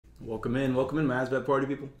Welcome in, my ASVAB party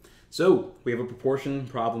people. So we have a proportion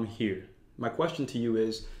problem here. My question to you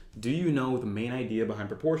is, do you know the main idea behind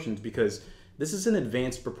proportions? Because this is an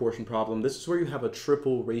advanced proportion problem. This is where you have a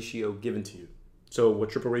triple ratio given to you. So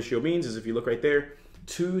what triple ratio means is if you look right there,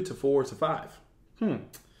 2 to 4 to 5.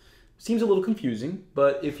 Seems a little confusing,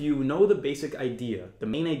 but if you know the basic idea, the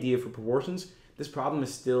main idea for proportions, this problem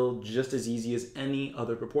is still just as easy as any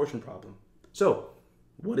other proportion problem. So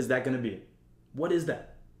what is that going to be? What is that?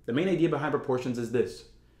 The main idea behind proportions is this: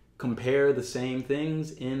 compare the same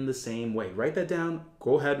things in the same way. Write that down.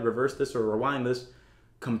 Go ahead, reverse this or rewind this.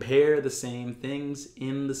 Compare the same things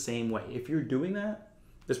in the same way. If you're doing that,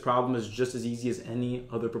 this problem is just as easy as any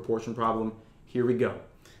other proportion problem. Here we go.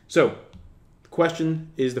 So the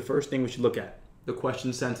question is the first thing we should look at. The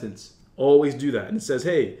question sentence. Always do that. And it says,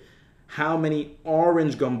 hey, how many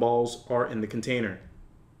orange gumballs are in the container?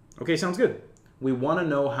 Okay, sounds good. We want to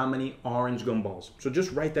know how many orange gumballs. So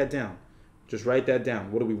just write that down. Just write that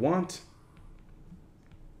down. What do we want?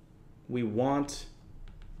 We want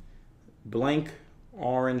blank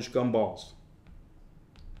orange gumballs.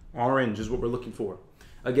 Orange is what we're looking for.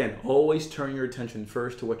 Again, always turn your attention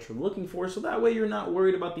first to what you're looking for, so that way you're not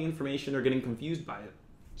worried about the information or getting confused by it.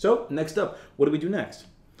 So next up, what do we do next?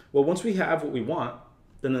 Well, once we have what we want,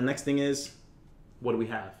 then the next thing is, what do we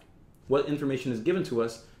have? What information is given to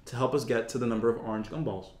us to help us get to the number of orange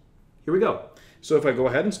gumballs? Here we go. So if I go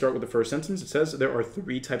ahead and start with the first sentence, it says there are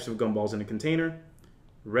 3 types of gumballs in a container: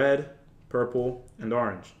 red, purple, and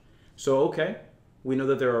orange. So okay, we know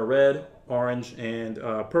that there are red, orange, and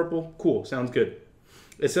purple. Cool, sounds good.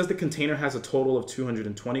 It says the container has a total of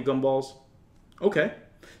 220 gumballs. Okay,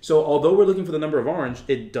 so although we're looking for the number of orange,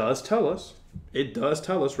 it does tell us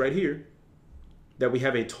right here that we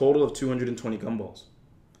have a total of 220 gumballs.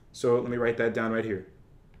 So let me write that down right here.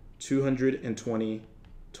 220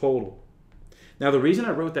 total. Now the reason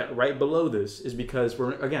I wrote that right below this is because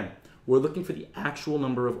we're looking for the actual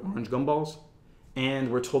number of orange gumballs,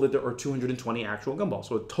 and we're told that there are 220 actual gumballs,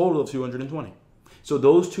 so a total of 220. So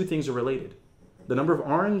those two things are related. The number of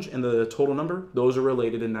orange and the total number, those are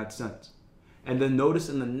related in that sense. And then notice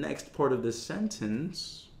in the next part of this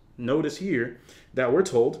sentence, notice here that we're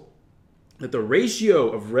told that the ratio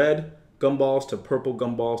of red gumballs to purple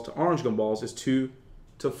gumballs to orange gumballs is 2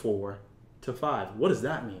 to 4 to 5. What does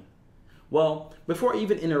that mean? Well, before I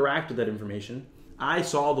even interact with that information, I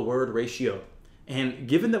saw the word ratio. And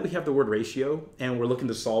given that we have the word ratio and we're looking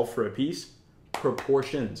to solve for a piece,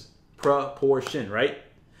 proportion, right?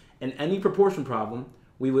 In any proportion problem,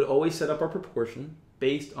 we would always set up our proportion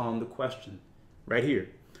based on the question. Right here,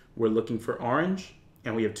 we're looking for orange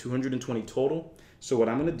and we have 220 total. So what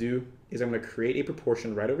I'm going to do is I'm going to create a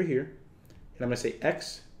proportion right over here. And I'm going to say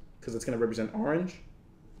X because it's going to represent orange.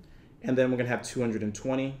 And then we're going to have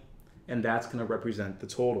 220, and that's going to represent the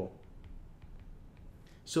total.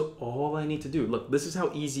 So all I need to do, look, this is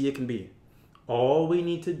how easy it can be. All we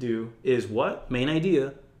need to do is what? Main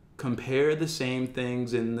idea, compare the same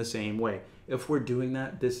things in the same way. If we're doing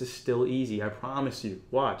that, this is still easy, I promise you.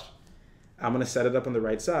 Watch. I'm going to set it up on the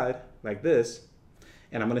right side like this,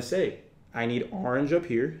 and I'm going to say, I need orange up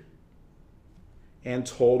here and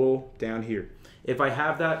total down here. If I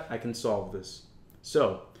have that, I can solve this.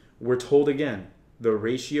 So we're told again, the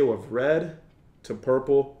ratio of red to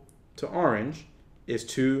purple to orange is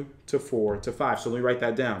 2 to 4 to 5. So let me write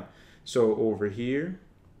that down. So over here,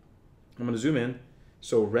 I'm going to zoom in.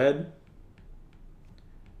 So red,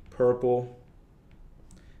 purple,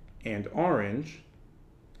 and orange.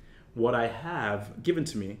 What I have given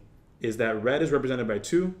to me is that red is represented by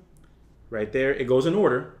 2. Right there, it goes in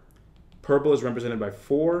order. Purple is represented by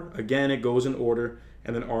 4. Again, it goes in order.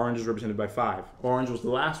 And then orange is represented by 5. Orange was the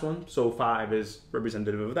last one, so 5 is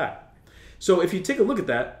representative of that. So if you take a look at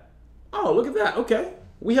that, oh, look at that, okay.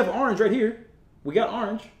 We have orange right here. We got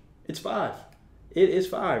orange, it's 5. It is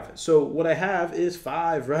 5. So what I have is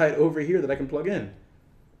 5 right over here that I can plug in.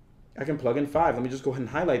 I can plug in 5. Let me just go ahead and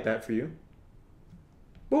highlight that for you.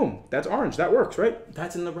 Boom, that's orange, that works, right?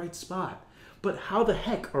 That's in the right spot. But how the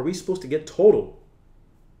heck are we supposed to get total?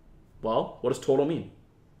 Well, what does total mean?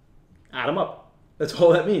 Add them up. That's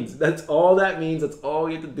all that means. That's all that means. That's all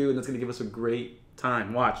we have to do, and that's going to give us a great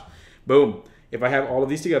time. Watch. Boom. If I have all of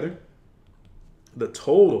these together, the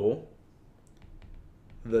total,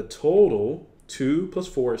 2 plus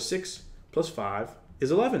 4 is 6 plus 5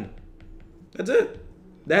 is 11. That's it.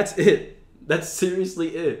 That's it. That's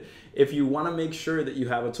seriously it. If you want to make sure that you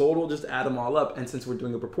have a total, just add them all up. And since we're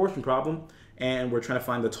doing a proportion problem and we're trying to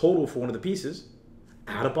find the total for one of the pieces,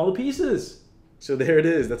 add up all the pieces. So there it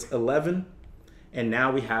is. That's 11. And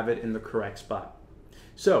now we have it in the correct spot.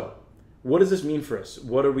 So what does this mean for us?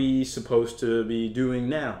 What are we supposed to be doing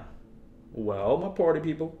now? Well, my party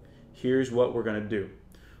people, here's what we're going to do.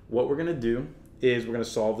 What we're going to do is we're going to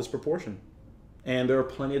solve this proportion. And there are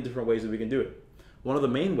plenty of different ways that we can do it. One of the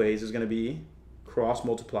main ways is going to be cross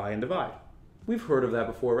multiply and divide. We've heard of that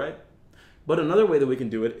before, right? But another way that we can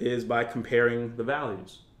do it is by comparing the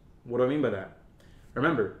values. What do I mean by that?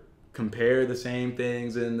 Remember, compare the same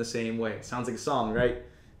things in the same way. Sounds like a song, right?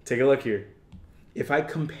 Take a look here. If I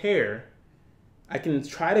compare, I can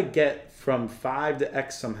try to get from 5 to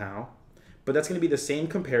x somehow, but that's going to be the same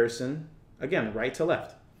comparison, again, right to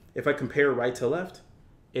left. If I compare right to left,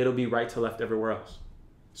 it'll be right to left everywhere else.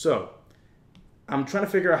 So I'm trying to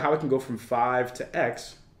figure out how I can go from 5 to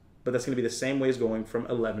x, but that's going to be the same way as going from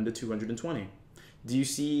 11 to 220. Do you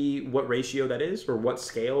see what ratio that is, or what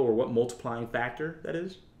scale, or what multiplying factor that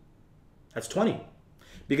is? That's 20.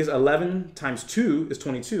 Because 11 times 2 is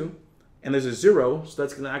 22, and there's a 0, so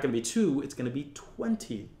that's not going to be 2, it's going to be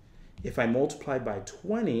 20. If I multiply by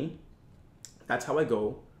 20, that's how I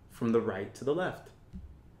go from the right to the left.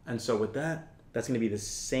 And so with that, that's going to be the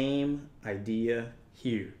same idea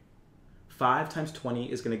here. 5 times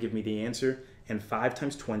 20 is going to give me the answer, and 5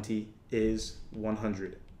 times 20 is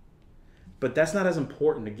 100. But that's not as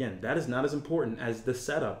important, again, that is not as important as the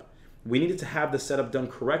setup. We needed to have the setup done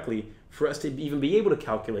correctly for us to even be able to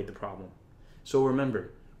calculate the problem. So remember,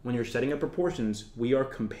 when you're setting up proportions, we are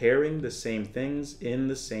comparing the same things in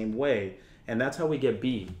the same way. And that's how we get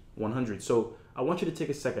B, 100. So I want you to take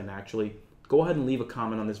a second, actually. Go ahead and leave a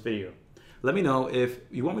comment on this video. Let me know if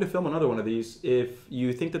you want me to film another one of these, if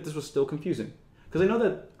you think that this was still confusing. Because I know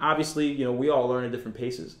that, obviously, we all learn at different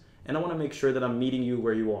paces. And I want to make sure that I'm meeting you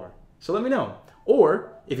where you are. So let me know.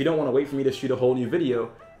 Or, if you don't want to wait for me to shoot a whole new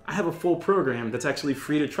video, I have a full program that's actually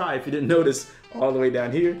free to try if you didn't notice, all the way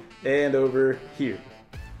down here and over here.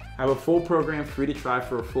 I have a full program free to try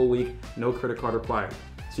for a full week, no credit card required.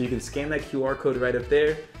 So you can scan that QR code right up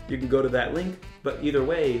there, you can go to that link, but either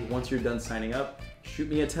way, once you're done signing up, shoot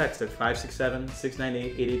me a text at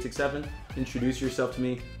 567-698-8867, introduce yourself to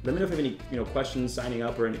me, let me know if you have any questions signing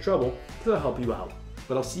up or any trouble, because I'll help you out.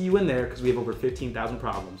 But I'll see you in there because we have over 15,000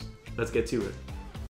 problems. Let's get to it.